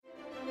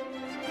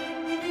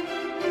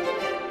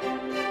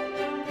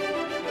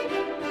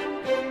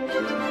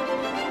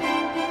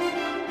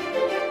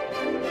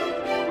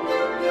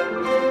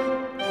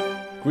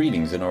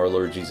Greetings in our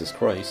Lord Jesus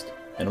Christ,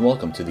 and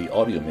welcome to the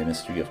audio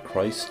ministry of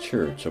Christ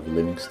Church of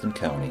Livingston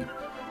County.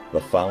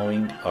 The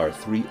following are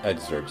 3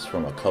 excerpts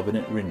from a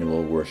covenant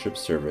renewal worship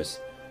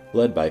service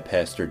led by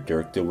Pastor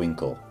Dirk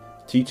DeWinkle,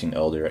 teaching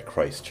elder at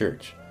Christ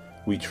Church.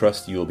 We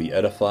trust you will be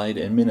edified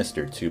and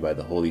ministered to by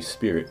the Holy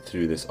Spirit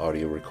through this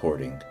audio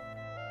recording.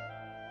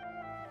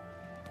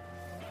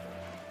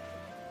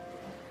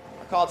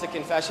 Our call to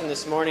confession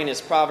this morning is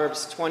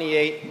Proverbs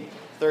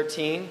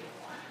 28:13.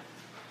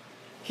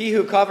 He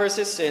who covers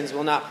his sins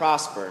will not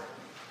prosper,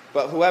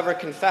 but whoever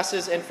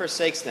confesses and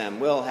forsakes them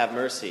will have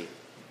mercy.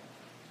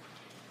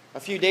 A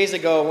few days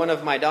ago, one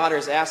of my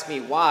daughters asked me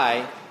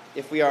why,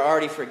 if we are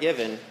already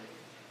forgiven,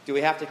 do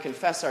we have to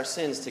confess our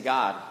sins to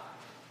God?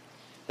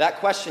 That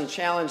question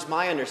challenged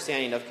my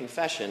understanding of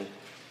confession,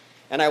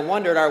 and I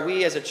wondered, are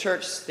we as a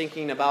church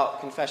thinking about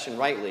confession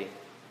rightly?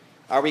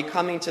 Are we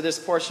coming to this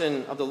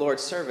portion of the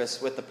Lord's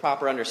service with the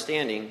proper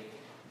understanding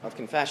of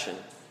confession?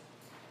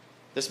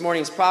 This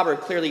morning's proverb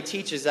clearly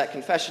teaches that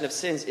confession of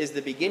sins is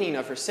the beginning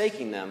of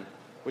forsaking them,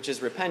 which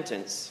is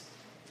repentance.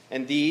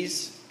 And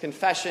these,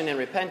 confession and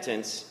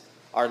repentance,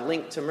 are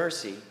linked to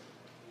mercy.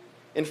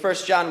 In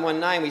 1 John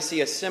 1:9, we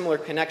see a similar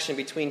connection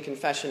between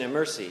confession and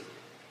mercy.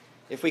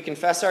 If we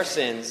confess our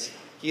sins,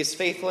 he is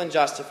faithful and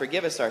just to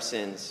forgive us our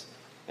sins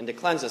and to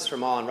cleanse us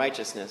from all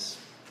unrighteousness.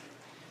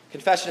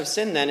 Confession of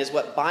sin, then, is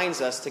what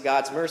binds us to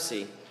God's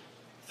mercy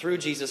through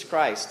Jesus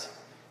Christ.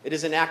 It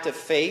is an act of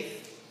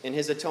faith in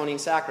his atoning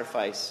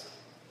sacrifice.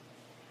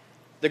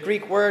 The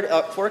Greek word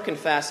for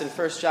confess in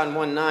 1 John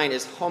 1:9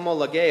 is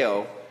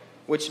homologeo,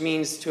 which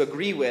means to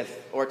agree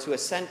with or to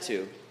assent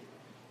to.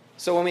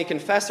 So when we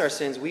confess our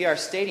sins, we are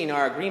stating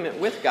our agreement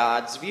with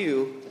God's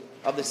view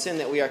of the sin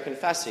that we are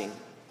confessing,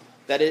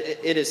 that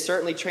it is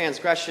certainly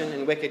transgression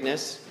and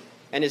wickedness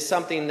and is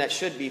something that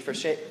should be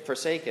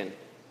forsaken.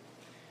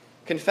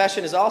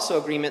 Confession is also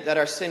agreement that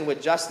our sin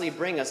would justly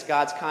bring us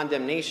God's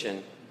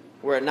condemnation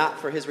were it not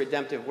for his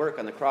redemptive work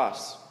on the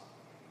cross.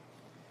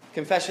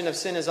 Confession of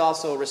sin is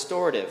also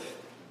restorative.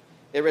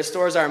 It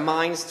restores our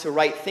minds to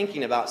right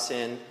thinking about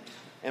sin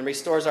and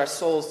restores our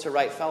souls to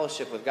right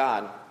fellowship with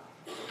God.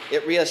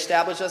 It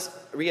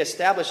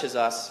reestablishes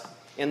us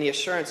in the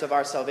assurance of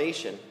our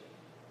salvation,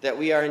 that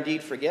we are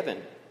indeed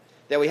forgiven,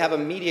 that we have a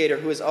mediator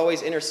who is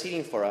always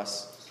interceding for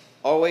us,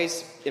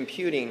 always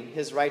imputing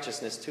his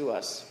righteousness to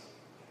us.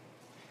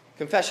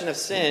 Confession of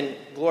sin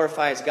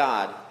glorifies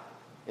God,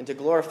 and to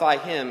glorify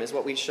him is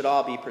what we should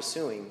all be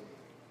pursuing.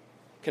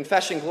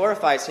 Confession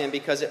glorifies him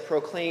because it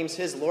proclaims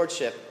his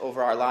lordship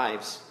over our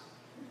lives,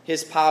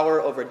 his power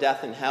over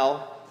death and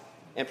hell,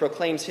 and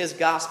proclaims his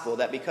gospel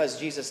that because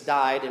Jesus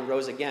died and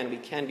rose again, we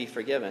can be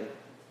forgiven.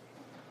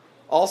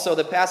 Also,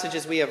 the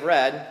passages we have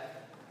read,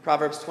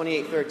 Proverbs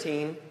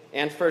 28:13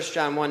 and 1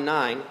 John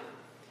 1:9,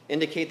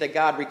 indicate that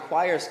God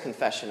requires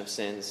confession of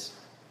sins.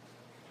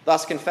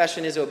 Thus,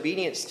 confession is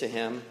obedience to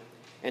him,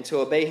 and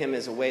to obey him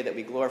is a way that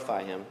we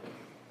glorify him.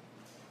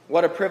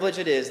 What a privilege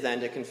it is,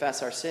 then, to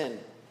confess our sin.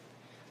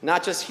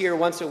 Not just here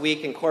once a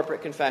week in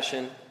corporate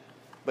confession,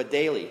 but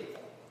daily,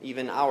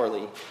 even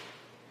hourly.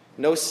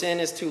 No sin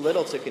is too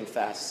little to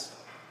confess.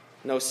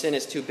 No sin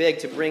is too big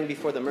to bring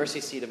before the mercy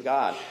seat of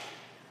God.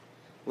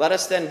 Let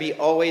us then be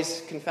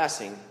always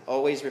confessing,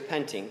 always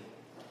repenting.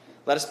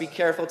 Let us be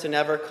careful to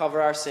never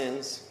cover our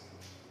sins,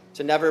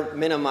 to never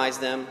minimize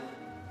them,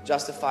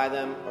 justify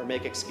them, or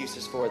make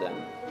excuses for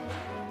them.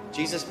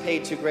 Jesus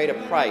paid too great a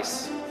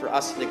price for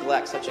us to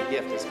neglect such a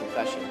gift as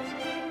confession.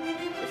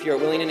 If you are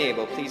willing and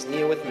able, please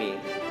kneel with me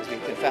as we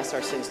confess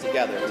our sins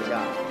together to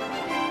God.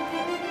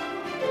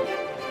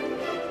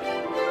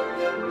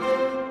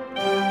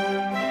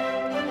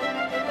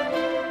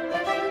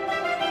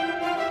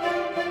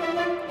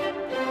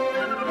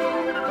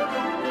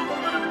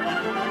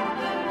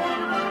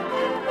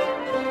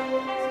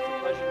 It's a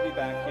pleasure to be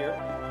back here.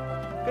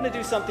 I'm going to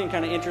do something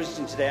kind of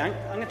interesting today. I'm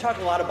going to talk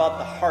a lot about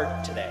the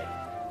heart today.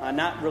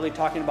 Not really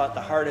talking about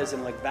the heart as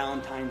in like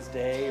Valentine's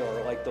Day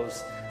or like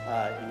those,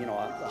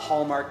 a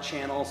Hallmark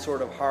Channel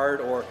sort of heart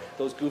or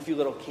those goofy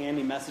little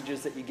candy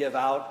messages that you give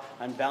out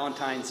on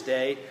Valentine's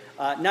Day.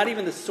 Not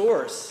even the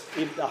source.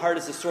 If the heart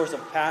is the source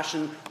of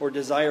passion or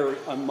desire or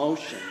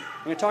emotion.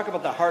 I'm going to talk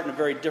about the heart in a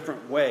very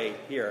different way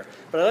here.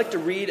 But I'd like to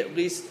read at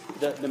least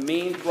the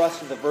main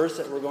thrust of the verse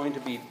that we're going to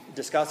be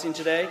discussing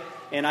today.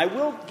 And I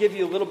will give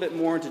you a little bit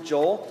more into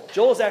Joel.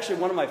 Joel is actually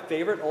one of my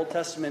favorite Old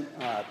Testament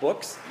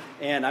books.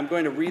 And I'm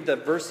going to read the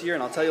verse here,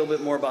 and I'll tell you a little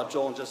bit more about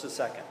Joel in just a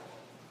second.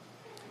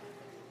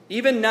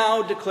 Even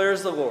now,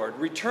 declares the Lord,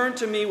 return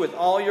to me with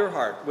all your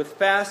heart, with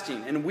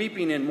fasting and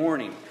weeping and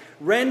mourning.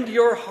 Rend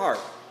your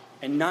heart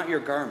and not your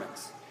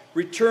garments.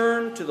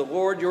 Return to the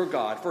Lord your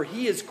God, for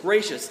he is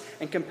gracious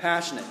and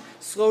compassionate,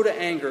 slow to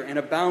anger and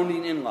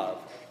abounding in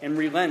love, and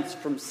relents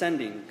from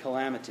sending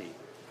calamity.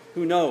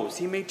 Who knows,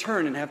 he may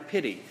turn and have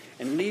pity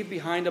and leave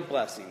behind a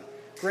blessing,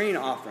 grain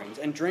offerings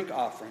and drink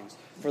offerings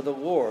for the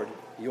Lord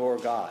your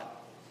God.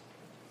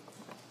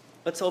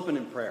 Let's open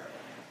in prayer.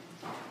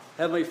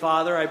 Heavenly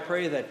Father, I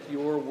pray that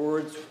your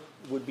words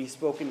would be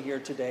spoken here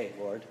today,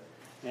 Lord.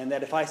 And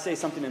that if I say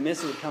something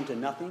amiss, it would come to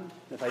nothing.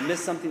 If I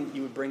miss something,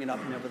 you would bring it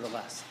up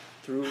nevertheless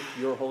through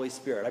your Holy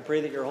Spirit. I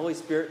pray that your Holy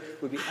Spirit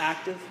would be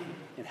active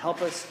and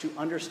help us to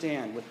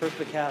understand with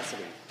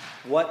perspicacity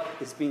what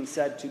is being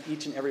said to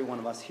each and every one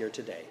of us here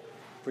today.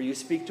 For you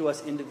speak to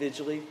us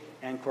individually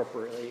and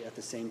corporately at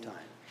the same time.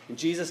 In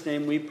Jesus'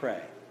 name we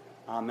pray.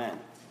 Amen.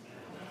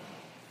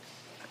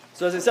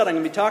 So as I said, I'm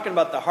going to be talking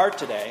about the heart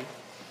today,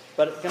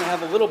 but I'm going to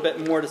have a little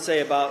bit more to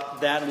say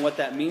about that and what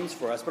that means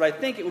for us. But I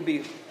think it would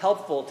be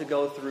helpful to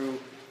go through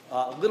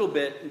a little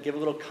bit and give a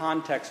little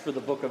context for the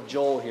book of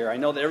Joel here. I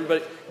know that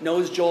everybody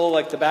knows Joel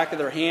like the back of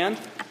their hand,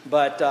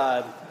 but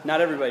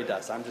not everybody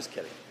does. I'm just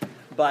kidding.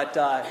 But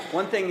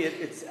one thing,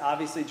 it's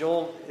obviously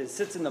Joel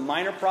sits in the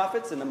minor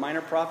prophets, and the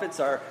minor prophets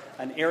are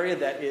an area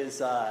that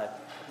is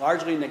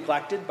largely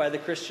neglected by the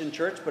Christian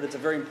church, but it's a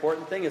very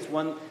important thing. It's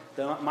one,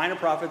 the minor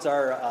prophets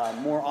are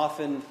more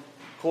often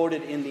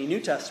quoted in the New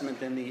Testament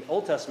than the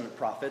Old Testament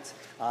prophets,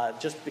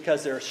 just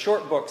because they're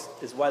short books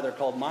is why they're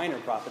called minor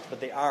prophets,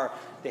 but they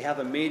have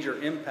a major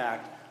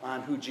impact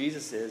on who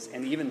Jesus is,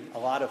 and even a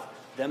lot of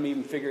them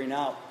even figuring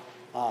out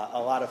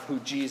a lot of who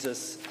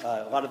Jesus,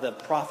 a lot of the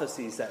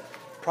prophecies that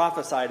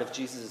prophesied of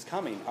Jesus'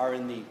 coming are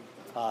in the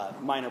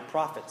minor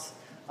prophets.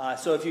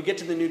 So if you get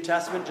to the New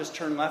Testament, just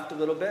turn left a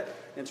little bit.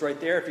 It's right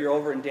there. If you're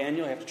over in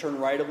Daniel, you have to turn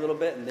right a little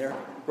bit. And there,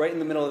 right in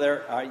the middle of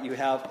there, you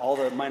have all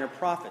the minor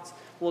prophets.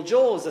 Well,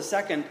 Joel is the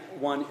second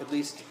one, at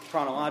least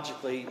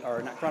chronologically,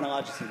 or not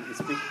chronologically,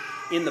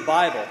 in the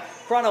Bible.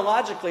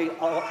 Chronologically,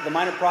 the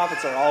minor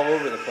prophets are all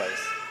over the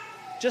place.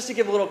 Just to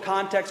give a little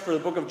context for the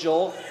book of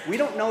Joel, we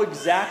don't know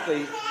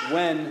exactly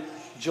when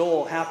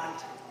Joel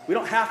happened. We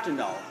don't have to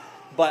know.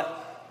 But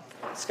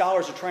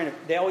scholars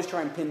they always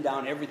try and pin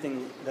down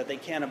everything that they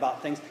can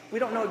about things. We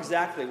don't know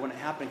exactly when it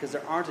happened because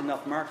there aren't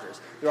enough markers.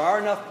 There are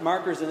enough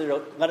markers in there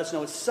to let us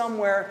know it's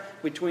somewhere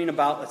between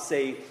about, let's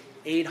say,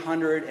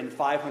 800 and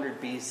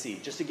 500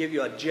 BC, just to give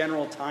you a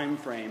general time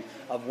frame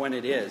of when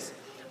it is.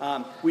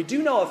 We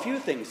do know a few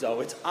things,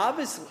 though. It's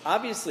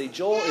obviously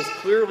Joel is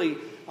clearly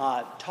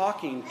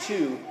talking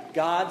to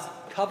God's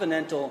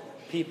covenantal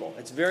people.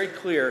 It's very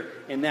clear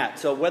in that.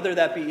 So whether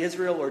that be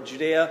Israel or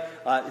Judah,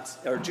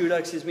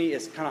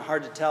 it's kind of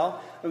hard to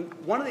tell.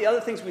 One of the other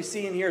things we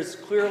see in here is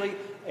clearly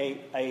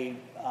a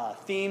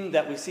theme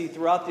that we see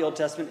throughout the Old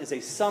Testament is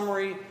a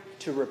summary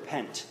to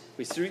repent.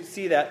 We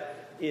see that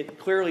it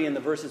clearly in the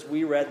verses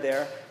we read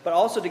there, but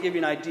also to give you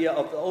an idea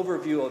of the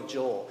overview of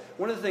Joel.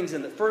 One of the things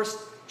in the first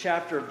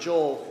chapter of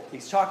Joel,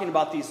 he's talking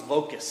about these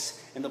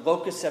locusts, and the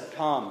locusts have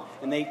come,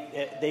 and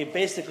they've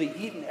basically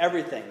eaten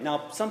everything.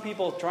 Now, some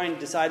people try and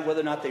decide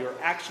whether or not they were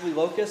actually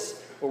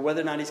locusts, or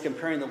whether or not he's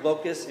comparing the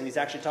locusts, and he's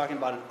actually talking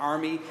about an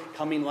army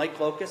coming like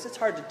locusts. It's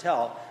hard to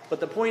tell, but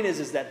the point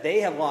is that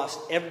they have lost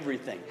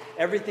everything.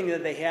 Everything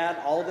that they had,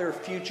 all their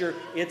future,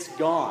 it's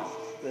gone.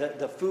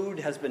 The food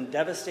has been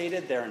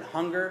devastated. They're in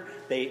hunger.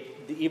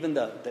 Even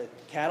the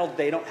cattle,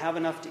 they don't have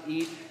enough to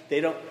eat.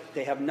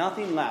 They have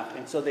nothing left,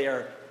 and so they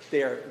are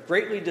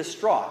greatly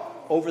distraught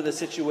over the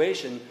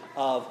situation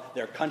of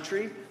their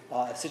country,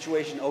 a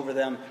situation over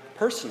them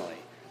personally.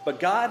 But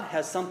God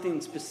has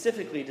something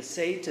specifically to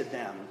say to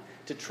them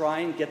to try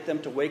and get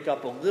them to wake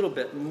up a little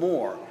bit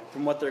more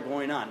from what they're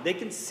going on. They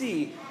can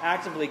see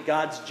actively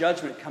God's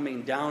judgment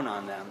coming down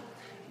on them,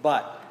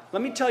 but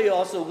let me tell you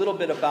also a little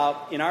bit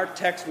about, in our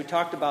text, we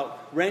talked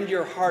about rend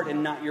your heart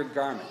and not your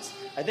garments.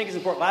 I think it's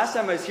important. Last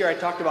time I was here, I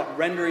talked about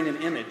rendering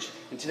an image,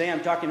 and today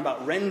I'm talking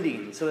about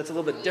rending, so that's a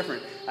little bit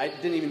different. I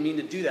didn't even mean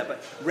to do that,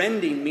 but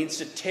rending means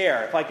to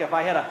tear. If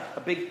I had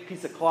a big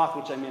piece of cloth,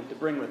 which I meant to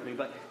bring with me,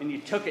 and you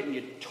took it and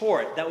you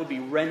tore it, that would be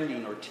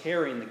rending or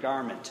tearing the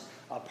garment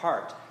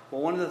apart.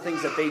 Well, one of the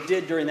things that they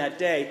did during that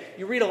day,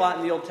 you read a lot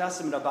in the Old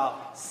Testament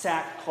about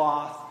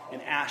sackcloth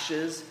and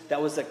ashes.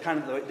 That was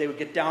they would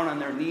get down on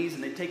their knees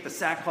and they'd take the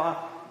sackcloth,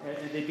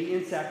 and they'd be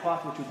in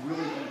sackcloth, which would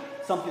really be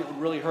something that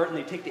would really hurt, and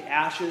they'd take the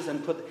ashes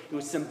and it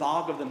was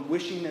symbolic of them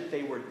wishing that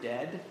they were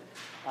dead.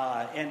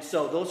 And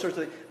so those sorts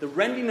of things. The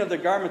rending of the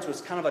garments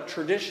was kind of a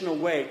traditional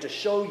way to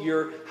show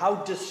how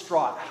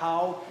distraught,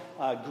 how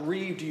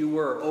grieved you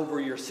were over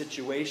your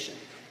situation.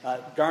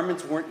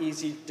 Garments weren't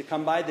easy to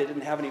come by. They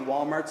didn't have any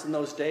Walmarts in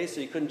those days, so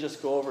you couldn't just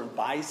go over and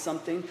buy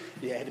something.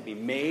 They had to be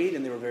made,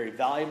 and they were very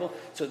valuable.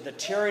 So the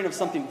tearing of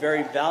something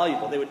very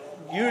valuable, they would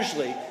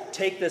usually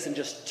take this and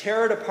just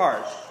tear it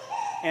apart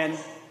and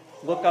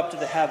look up to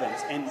the heavens.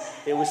 And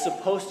it was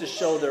supposed to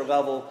show their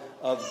level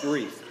of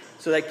grief.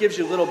 So that gives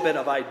you a little bit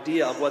of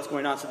idea of what's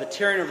going on. So the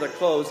tearing of their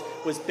clothes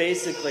was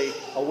basically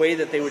a way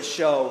that they would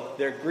show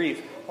their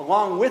grief.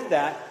 Along with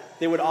that,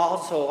 they would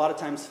also a lot of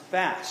times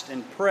fast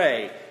and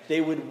pray. They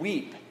would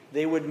weep,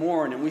 they would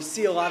mourn, and we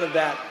see a lot of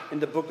that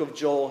in the book of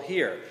Joel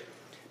here.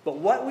 But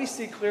what we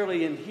see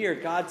clearly in here,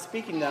 God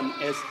speaking to them,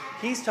 is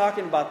he's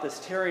talking about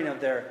this tearing of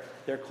their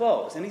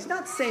clothes. And he's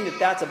not saying that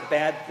that's a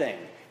bad thing.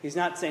 He's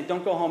not saying,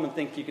 don't go home and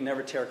think you can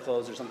never tear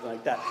clothes or something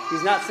like that.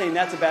 He's not saying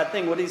that's a bad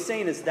thing. What he's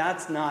saying is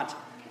that's not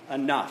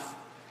enough.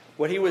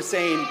 What he was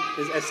saying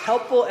is, as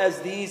helpful as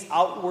these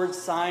outward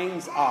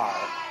signs are,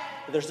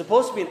 There's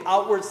supposed to be an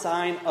outward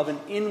sign of an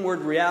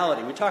inward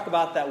reality. We talk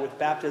about that with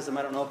baptism.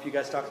 I don't know if you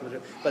guys talk about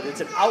it, but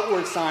it's an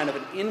outward sign of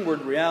an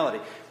inward reality.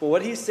 But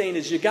what he's saying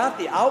is you got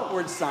the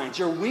outward signs.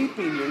 You're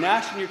weeping, you're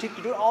gnashing your teeth,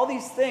 you're doing all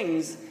these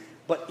things,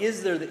 but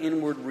is there the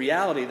inward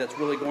reality that's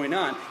really going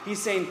on?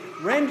 He's saying,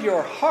 rend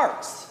your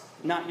hearts,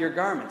 not your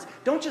garments.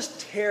 Don't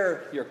just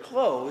tear your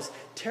clothes,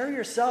 tear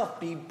yourself,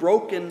 be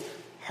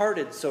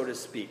broken-hearted, so to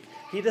speak.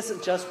 He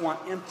doesn't just want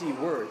empty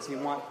words. He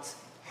wants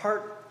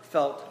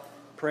heartfelt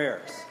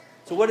prayers.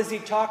 So what is he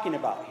talking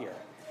about here?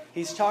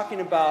 He's talking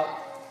about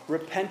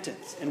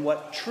repentance and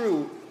what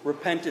true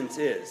repentance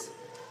is.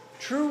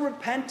 True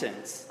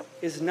repentance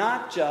is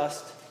not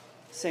just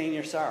saying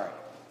you're sorry.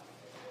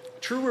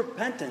 True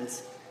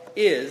repentance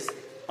is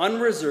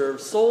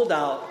unreserved, sold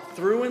out,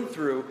 through and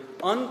through,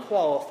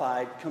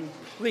 unqualified,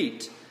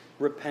 complete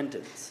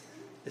repentance.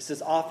 This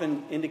is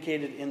often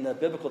indicated in the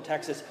biblical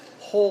text as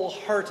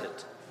wholehearted.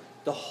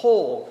 The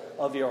whole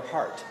of your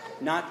heart,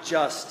 not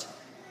just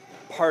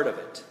part of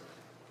it.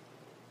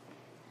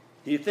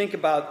 You think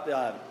about,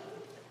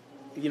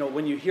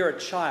 when you hear a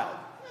child.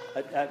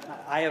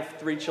 I have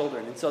 3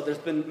 children, and so there's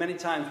been many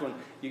times when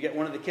you get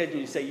one of the kids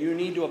and you say, you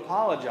need to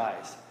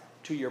apologize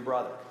to your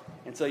brother.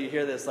 And so you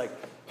hear this like,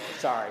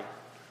 sorry.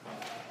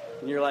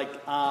 And you're like,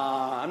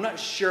 I'm not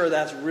sure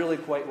that's really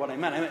quite what I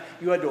meant. I mean,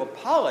 you had to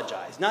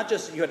apologize. Not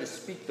just you had to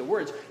speak the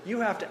words. You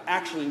have to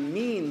actually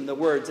mean the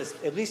words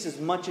at least as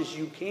much as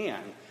you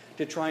can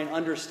to try and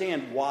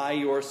understand why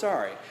you're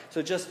sorry.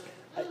 So just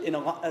in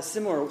a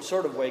similar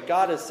sort of way,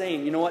 God is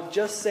saying, you know what,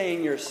 just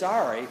saying you're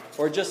sorry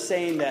or just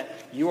saying that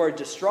you are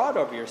distraught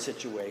over your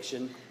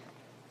situation,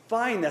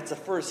 fine, that's a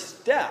first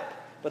step.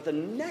 But the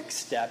next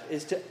step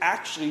is to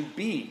actually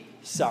be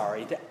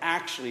sorry, to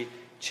actually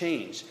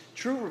change.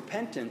 True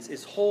repentance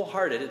is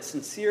wholehearted. It's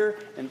sincere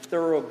and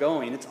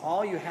thoroughgoing. It's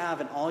all you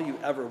have and all you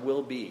ever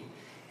will be.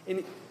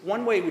 In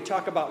one way we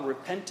talk about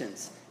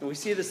repentance, and we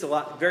see this a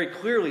lot very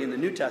clearly in the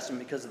New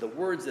Testament because of the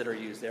words that are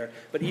used there,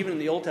 but even in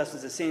the Old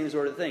Testament it's the same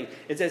sort of thing.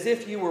 It's as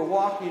if you were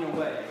walking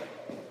away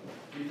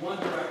in one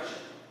direction,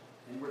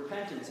 and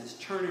repentance is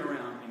turning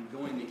around and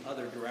going the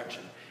other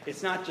direction.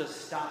 It's not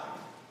just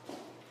stopping.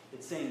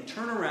 It's saying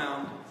turn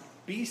around,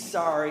 be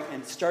sorry,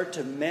 and start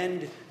to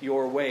mend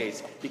your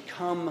ways.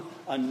 Become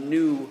a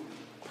new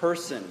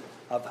person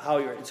of how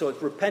you're. So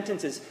if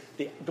repentance is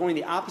going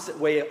the opposite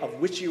way of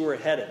which you were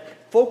headed.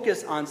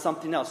 Focus on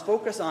something else.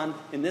 Focus on,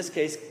 in this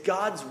case,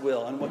 God's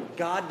will and what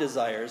God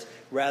desires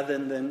rather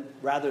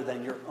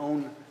than your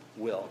own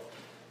will.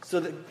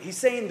 So he's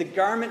saying the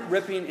garment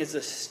ripping is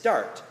a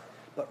start,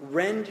 but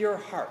rend your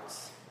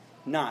hearts,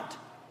 not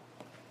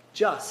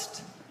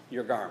just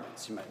your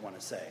garments, you might want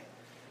to say.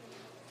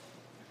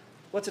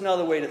 What's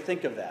another way to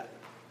think of that?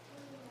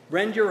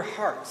 Rend your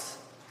hearts,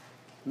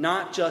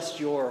 not just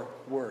your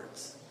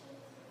words.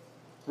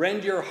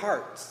 Rend your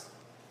hearts,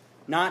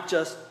 not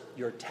just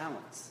your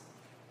talents.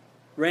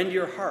 Rend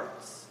your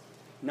hearts,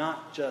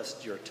 not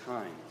just your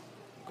time.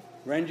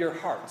 Rend your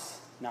hearts,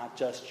 not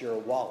just your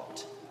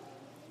wallet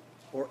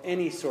or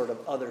any sort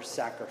of other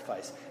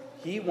sacrifice.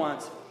 He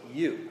wants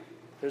you.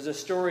 There's a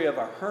story of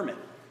a hermit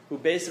who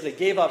basically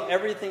gave up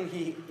everything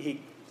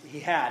he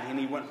had, and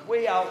he went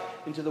way out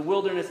into the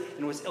wilderness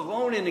and was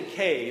alone in a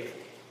cave,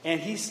 and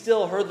he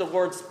still heard the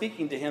Lord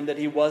speaking to him that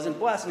he wasn't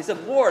blessed. And he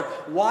said, Lord,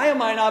 why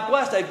am I not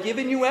blessed? I've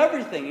given you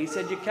everything. He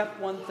said, you kept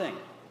one thing.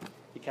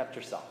 You kept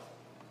yourself.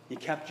 You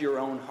kept your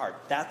own heart.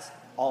 That's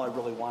all I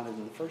really wanted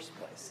in the first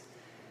place.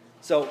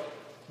 So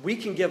we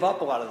can give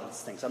up a lot of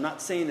these things. I'm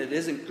not saying it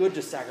isn't good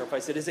to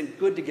sacrifice. It isn't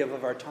good to give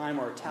of our time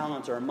or our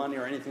talents or our money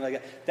or anything like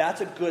that.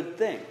 That's a good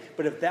thing.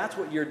 But if that's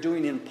what you're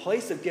doing in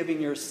place of giving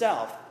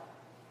yourself,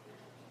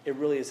 it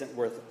really isn't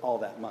worth all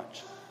that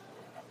much.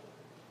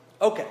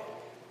 Okay,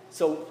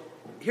 so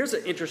here's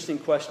an interesting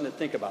question to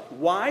think about.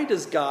 Why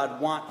does God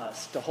want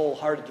us to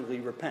wholeheartedly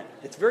repent?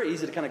 It's very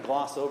easy to kind of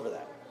gloss over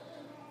that.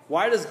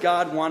 Why does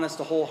God want us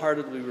to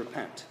wholeheartedly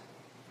repent?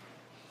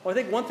 Well, I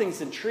think one thing that's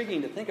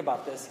intriguing to think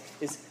about this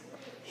is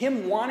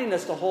him wanting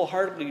us to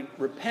wholeheartedly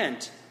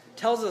repent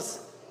tells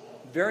us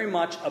very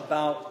much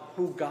about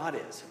who God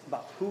is,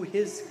 about who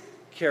his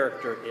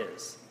character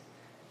is.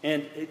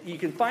 And you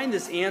can find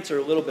this answer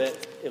a little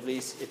bit, at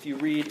least, if you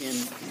read in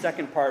the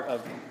second part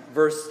of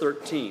verse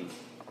 13.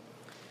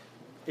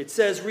 It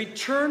says,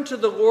 return to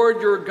the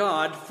Lord your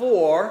God,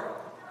 for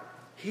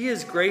he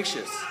is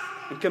gracious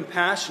and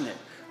compassionate,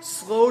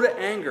 slow to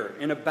anger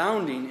and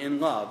abounding in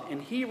love,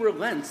 and he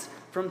relents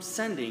from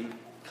sending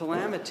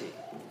calamity.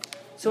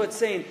 So it's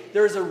saying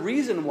there's a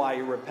reason why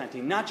you're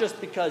repenting, not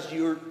just because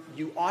you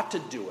ought to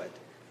do it,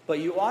 but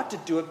you ought to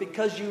do it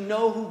because you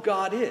know who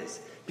God is.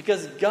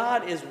 Because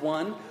God is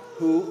one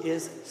who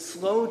is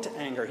slow to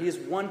anger. He is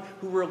one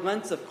who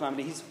relents of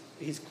calamity.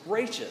 He's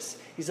gracious.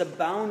 He's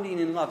abounding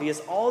in love. He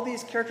has all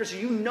these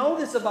characteristics. You know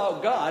this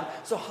about God,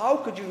 so how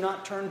could you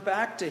not turn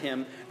back to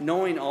him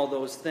knowing all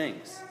those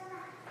things?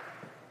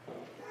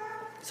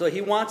 So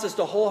he wants us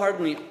to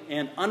wholeheartedly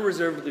and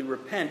unreservedly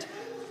repent,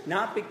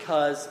 not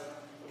because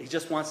He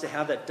just wants to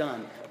have that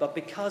done. But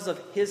because of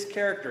his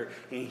character,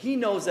 and he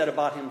knows that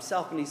about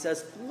himself, and he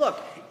says,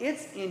 look,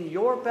 it's in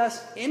your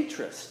best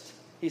interest.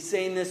 He's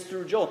saying this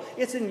through Joel.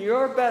 It's in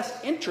your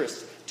best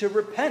interest to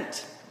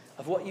repent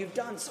of what you've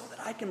done so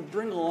that I can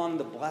bring along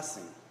the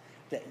blessing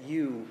that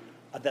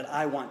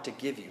I want to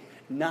give you,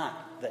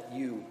 not that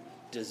you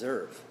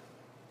deserve.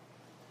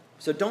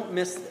 So don't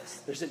miss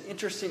this. There's an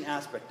interesting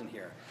aspect in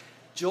here.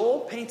 Joel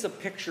paints a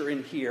picture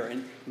in here,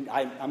 and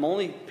I'm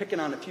only picking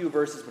on a few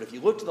verses, but if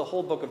you look to the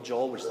whole book of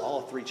Joel, which is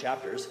all 3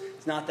 chapters,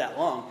 it's not that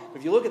long.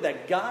 If you look at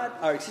that,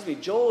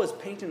 Joel is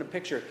painting a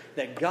picture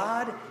that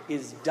God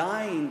is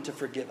dying to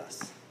forgive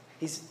us.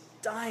 He's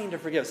dying to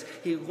forgive us.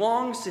 He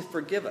longs to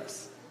forgive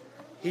us.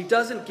 He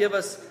doesn't give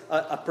us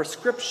a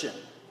prescription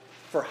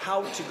for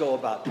how to go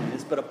about doing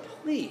this, but a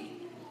plea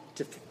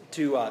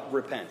to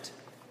repent.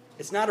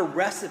 It's not a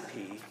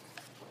recipe,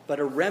 but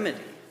a remedy.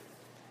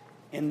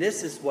 And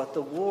this is what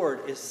the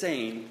Lord is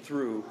saying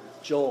through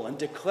Joel and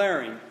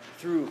declaring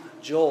through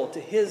Joel to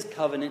his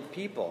covenant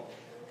people.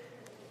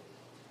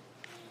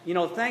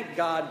 Thank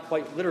God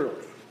quite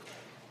literally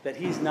that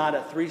he's not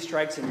a 3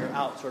 strikes and you're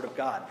out sort of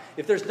God.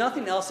 If there's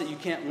nothing else that you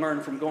can't learn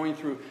from going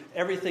through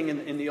everything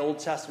in the Old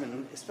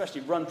Testament,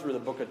 especially run through the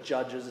book of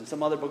Judges and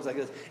some other books like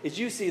this, is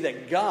you see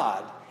that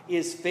God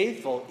is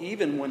faithful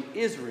even when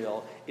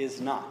Israel is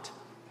not.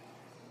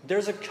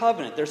 There's a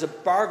covenant, there's a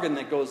bargain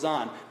that goes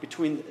on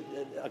between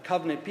a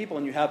covenant people,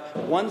 and you have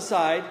one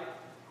side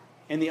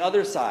and the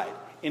other side.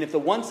 And if the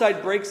one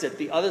side breaks it,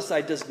 the other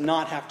side does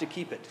not have to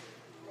keep it.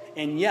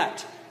 And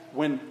yet,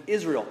 when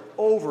Israel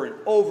over and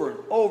over and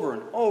over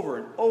and over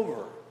and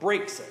over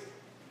breaks it,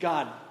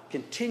 God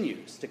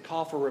continues to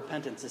call for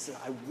repentance and says,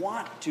 I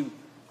want to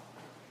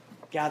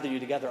gather you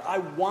together. I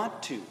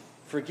want to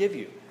forgive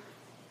you.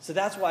 So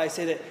that's why I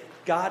say that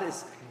God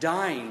is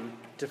dying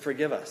to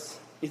forgive us.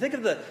 You think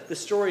of the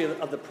story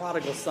of the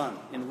prodigal son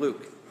in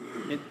Luke.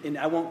 And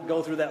I won't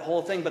go through that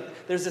whole thing,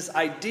 but there's this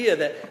idea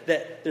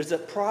that there's a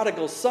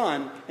prodigal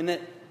son and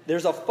that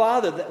there's a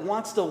father that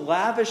wants to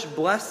lavish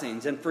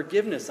blessings and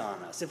forgiveness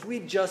on us if we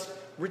just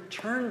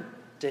return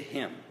to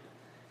him.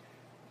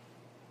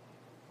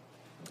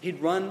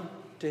 He'd run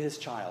to his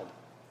child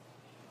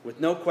with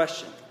no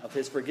question of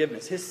his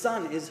forgiveness. His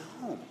son is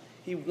home.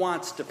 He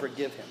wants to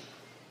forgive him.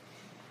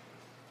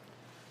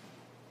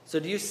 So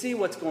do you see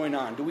what's going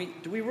on? Do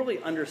we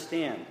really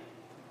understand?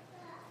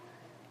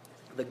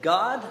 The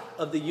God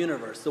of the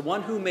universe, the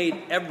one who made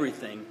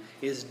everything,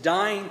 is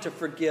dying to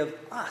forgive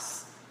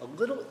us, a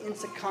little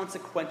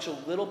inconsequential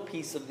little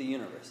piece of the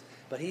universe.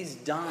 But he's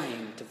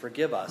dying to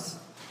forgive us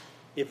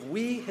if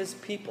we, his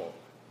people,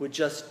 would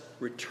just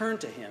return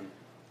to him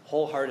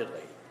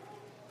wholeheartedly.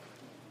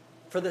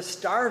 For the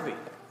starving,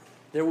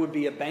 there would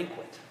be a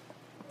banquet.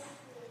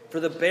 For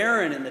the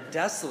barren and the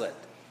desolate,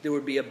 there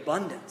would be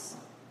abundance.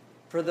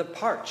 For the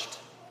parched,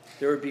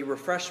 there would be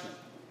refreshment.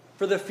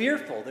 For the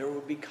fearful, there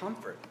would be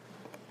comfort.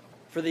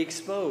 For the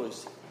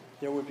exposed,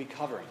 there would be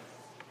covering.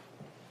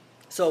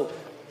 So,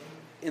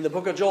 in the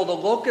book of Joel, the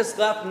locust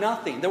left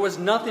nothing. There was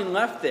nothing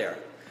left there.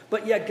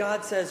 But yet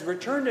God says,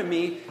 return to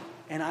me,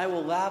 and I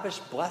will lavish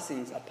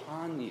blessings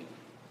upon you.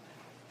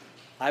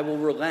 I will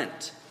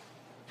relent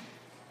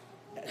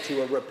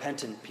to a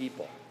repentant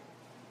people.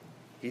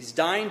 He's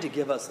dying to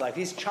give us life.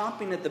 He's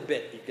chomping at the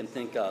bit, you can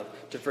think of,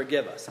 to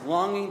forgive us,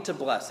 longing to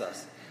bless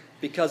us.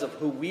 Because of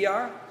who we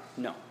are?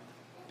 No.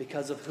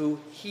 Because of who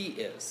he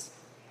is.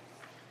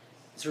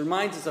 This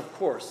reminds us, of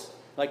course,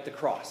 like the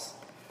cross,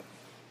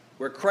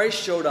 where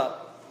Christ showed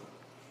up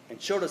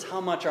and showed us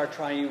how much our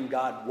triune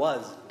God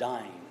was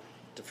dying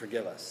to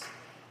forgive us.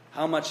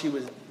 How much he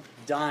was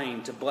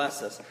dying to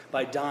bless us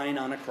by dying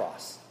on a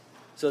cross,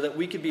 so that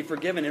we could be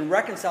forgiven and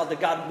reconciled to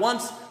God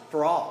once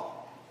for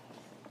all.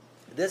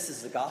 This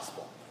is the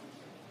gospel.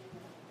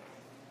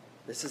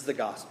 This is the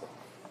gospel.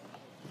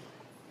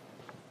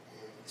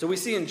 So we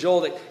see in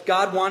Joel that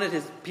God wanted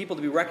his people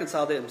to be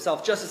reconciled to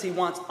himself, just as he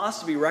wants us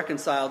to be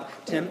reconciled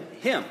to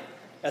him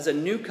as a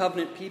new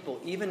covenant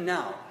people, even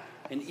now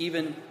and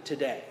even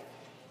today.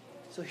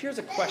 So here's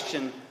a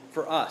question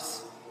for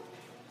us.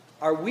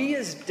 Are we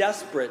as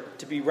desperate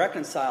to be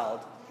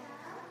reconciled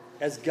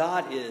as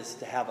God is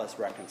to have us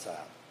reconciled?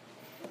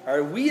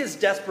 Are we as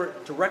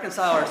desperate to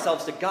reconcile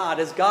ourselves to God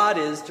as God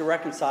is to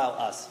reconcile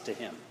us to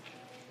him?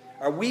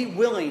 Are we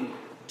willing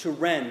to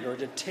rend or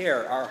to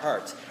tear our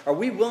hearts? Are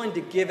we willing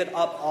to give it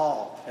up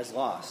all as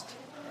lost?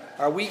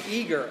 Are we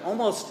eager,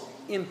 almost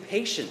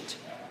impatient,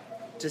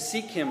 to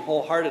seek him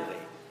wholeheartedly?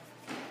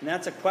 And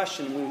that's a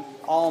question we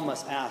all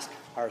must ask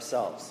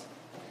ourselves.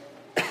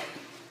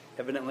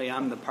 Evidently,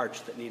 I'm the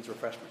parched that needs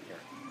refreshment here.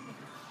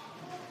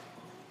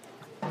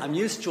 I'm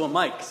used to a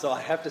mic, so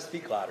I have to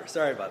speak louder.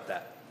 Sorry about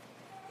that.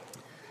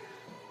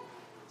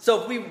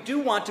 So if we do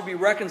want to be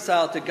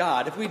reconciled to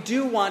God, if we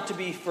do want to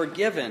be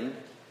forgiven,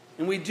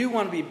 and we do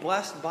want to be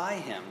blessed by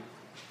him,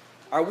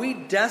 are we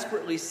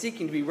desperately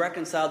seeking to be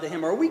reconciled to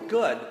him? Are we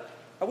good?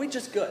 Are we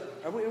just good?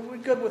 Are we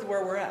good with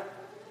where we're at?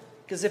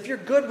 Because if you're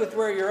good with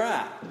where you're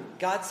at,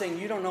 God's saying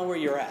you don't know where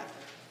you're at.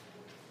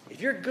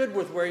 If you're good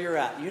with where you're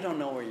at, you don't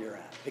know where you're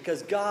at.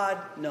 because God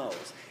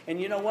knows. And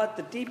you know what?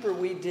 The deeper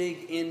we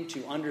dig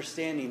into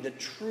understanding the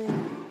true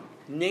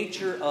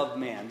nature of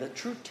man, the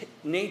true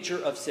nature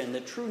of sin,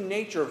 the true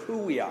nature of who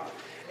we are,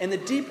 and the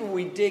deeper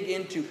we dig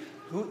into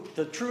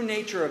the true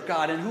nature of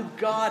God and who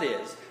God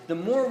is, the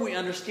more we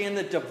understand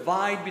the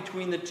divide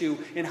between the two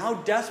and how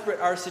desperate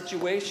our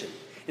situation.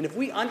 And if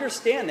we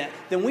understand that,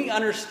 then we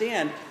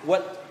understand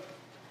what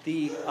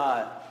the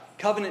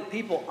covenant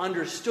people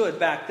understood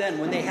back then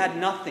when they had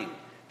nothing.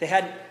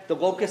 The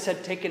locusts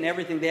had taken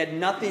everything. They had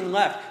nothing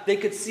left. They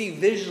could see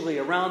visually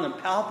around them,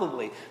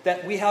 palpably,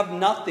 that we have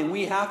nothing.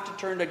 We have to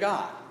turn to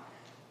God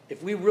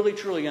if we really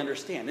truly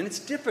understand. And it's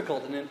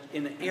difficult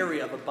in an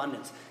area of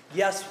abundance.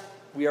 Yes,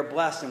 we are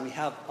blessed and we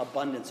have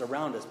abundance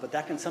around us, but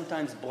that can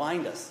sometimes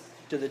blind us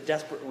to the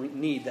desperate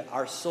need that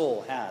our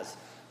soul has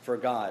for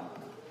God.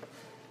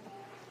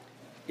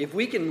 If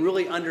we can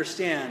really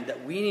understand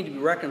that we need to be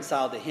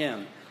reconciled to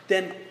Him,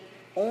 then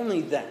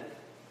only then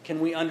can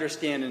we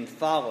understand and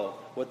follow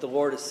what the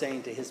Lord is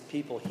saying to His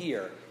people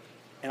here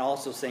and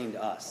also saying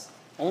to us.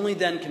 Only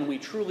then can we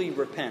truly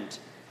repent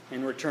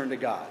and return to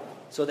God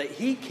so that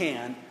He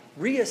can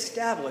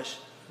reestablish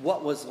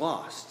what was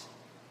lost.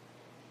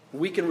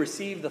 We can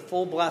receive the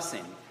full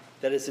blessing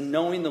that is in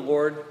knowing the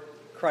Lord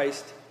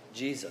Christ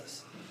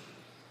Jesus.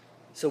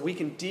 So we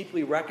can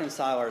deeply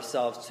reconcile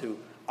ourselves to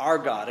our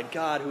God, a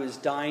God who is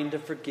dying to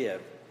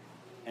forgive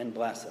and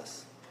bless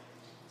us.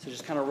 So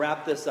just kind of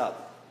wrap this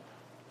up.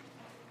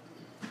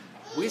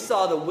 We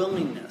saw the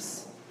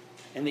willingness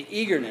and the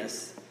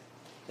eagerness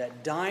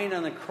that dying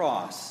on the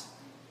cross,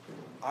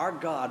 our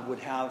God would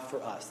have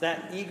for us.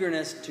 That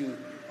eagerness to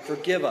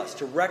forgive us,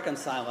 to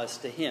reconcile us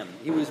to Him.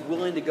 He was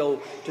willing to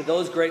go to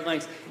those great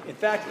lengths. In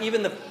fact,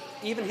 even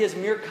His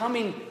mere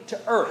coming to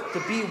earth to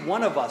be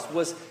one of us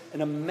was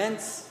an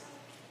immense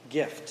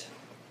gift.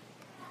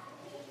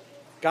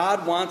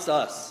 God wants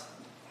us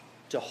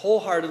to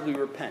wholeheartedly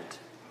repent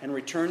and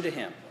return to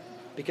Him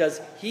because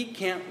He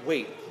can't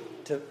wait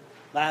to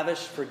lavish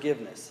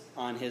forgiveness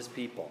on His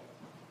people.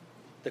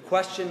 The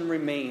question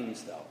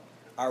remains, though,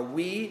 are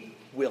we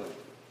willing?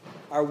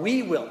 Are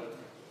we willing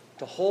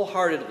to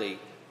wholeheartedly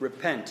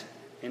repent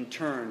and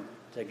turn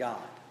to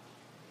God?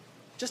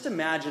 Just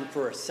imagine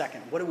for a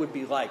second what it would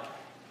be like.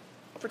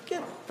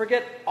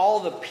 Forget all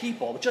the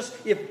people.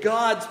 Just if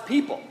God's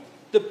people,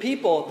 the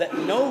people that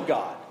know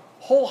God,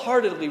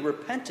 wholeheartedly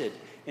repented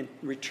and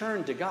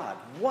returned to God,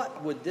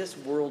 what would this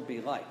world be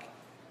like?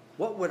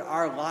 What would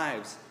our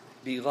lives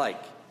be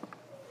like?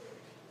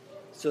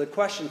 So the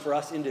question for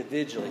us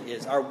individually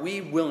is, are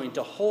we willing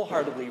to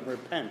wholeheartedly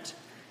repent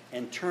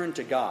and turn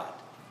to God?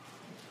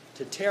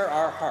 To tear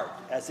our heart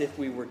as if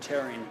we were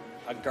tearing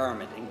a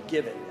garment and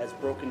give it as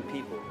broken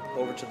people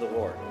over to the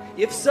Lord?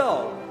 If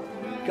so,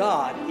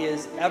 God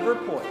is ever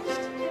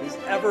poised, He's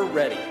ever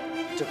ready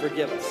to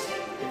forgive us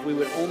if we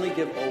would only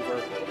give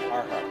over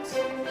our hearts.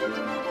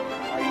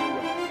 Are you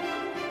willing?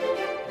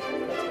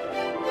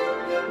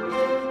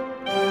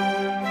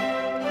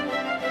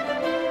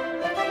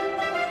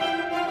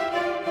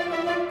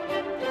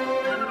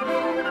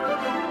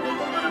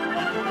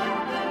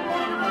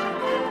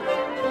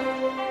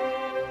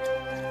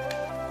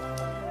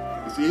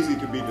 It's easy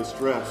to be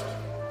distressed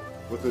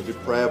with the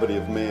depravity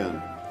of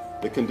man,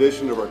 the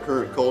condition of our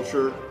current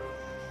culture,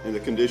 and the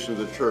condition of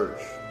the church.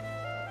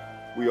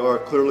 We are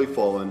clearly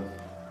fallen,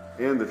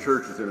 and the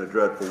church is in a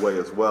dreadful way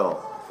as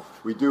well.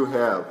 We do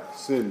have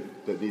sin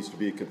that needs to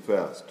be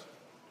confessed.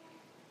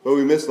 But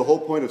we miss the whole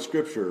point of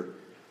Scripture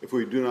if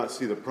we do not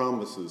see the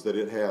promises that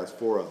it has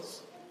for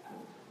us.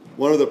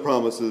 One of the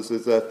promises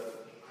is that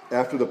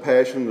after the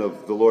passion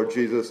of the Lord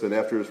Jesus and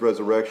after His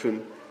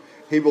resurrection,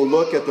 He will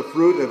look at the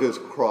fruit of His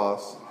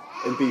cross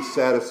and be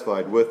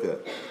satisfied with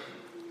it.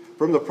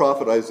 From the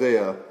prophet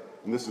Isaiah,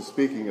 and this is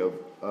speaking of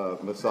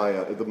the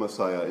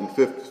Messiah, in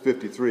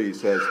 53 he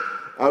says,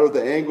 "Out of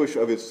the anguish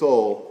of his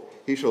soul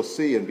he shall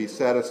see and be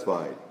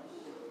satisfied.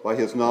 By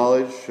his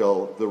knowledge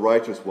shall the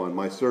righteous one,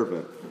 my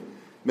servant,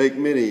 make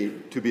many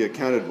to be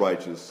accounted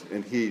righteous,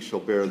 and he shall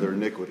bear their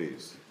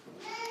iniquities."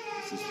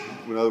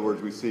 In other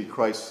words, we see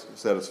Christ's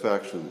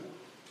satisfaction.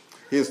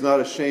 He is not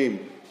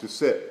ashamed to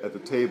sit at the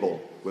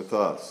table with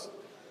us.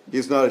 He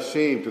is not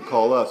ashamed to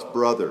call us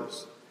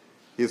brothers.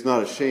 He is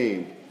not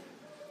ashamed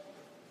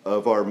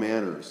of our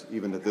manners,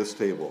 even at this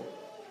table.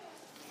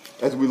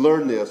 As we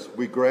learn this,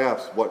 we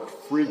grasp what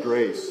free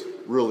grace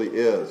really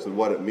is and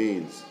what it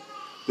means.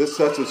 This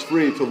sets us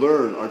free to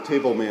learn our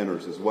table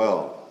manners as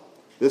well.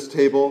 This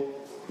table,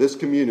 this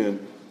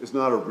communion, is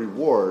not a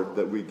reward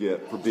that we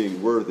get for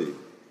being worthy.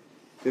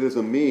 It is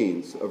a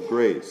means of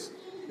grace.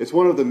 It's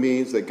one of the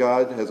means that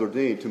God has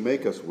ordained to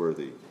make us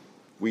worthy.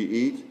 We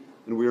eat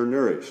and we are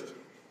nourished.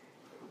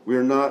 We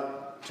are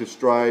not to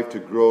strive to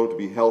grow to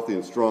be healthy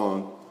and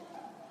strong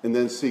and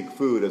then seek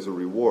food as a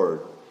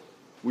reward.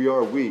 We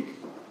are weak.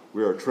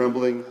 We are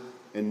trembling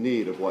in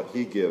need of what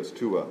He gives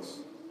to us.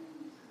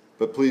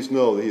 But please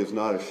know that He is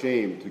not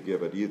ashamed to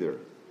give it either.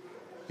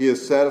 He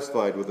is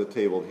satisfied with the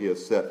table He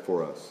has set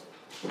for us.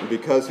 And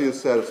because He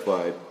is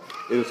satisfied,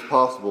 it is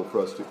possible for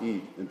us to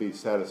eat and be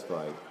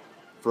satisfied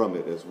from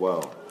it as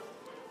well.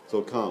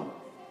 So come,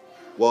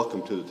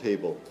 welcome to the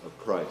table of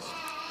Christ.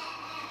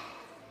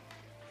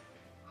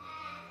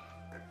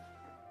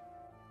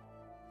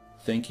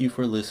 Thank you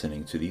for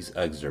listening to these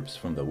excerpts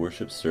from the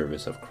worship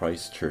service of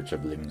Christ Church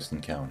of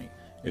Livingston County.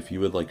 If you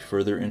would like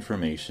further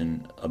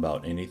information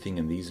about anything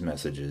in these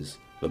messages,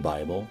 the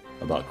Bible,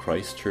 about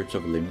Christ Church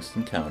of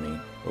Livingston County,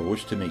 or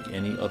wish to make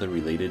any other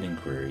related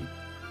inquiry,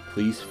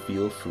 please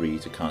feel free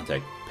to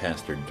contact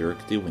Pastor Dirk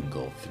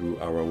DeWinkle through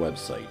our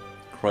website,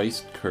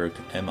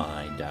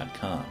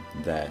 ChristKirkMI.com.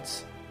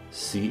 That's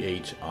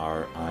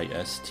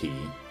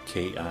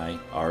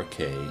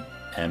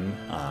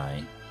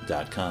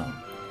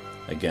ChristKirkMI.com.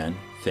 Again,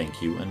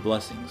 thank you and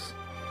blessings.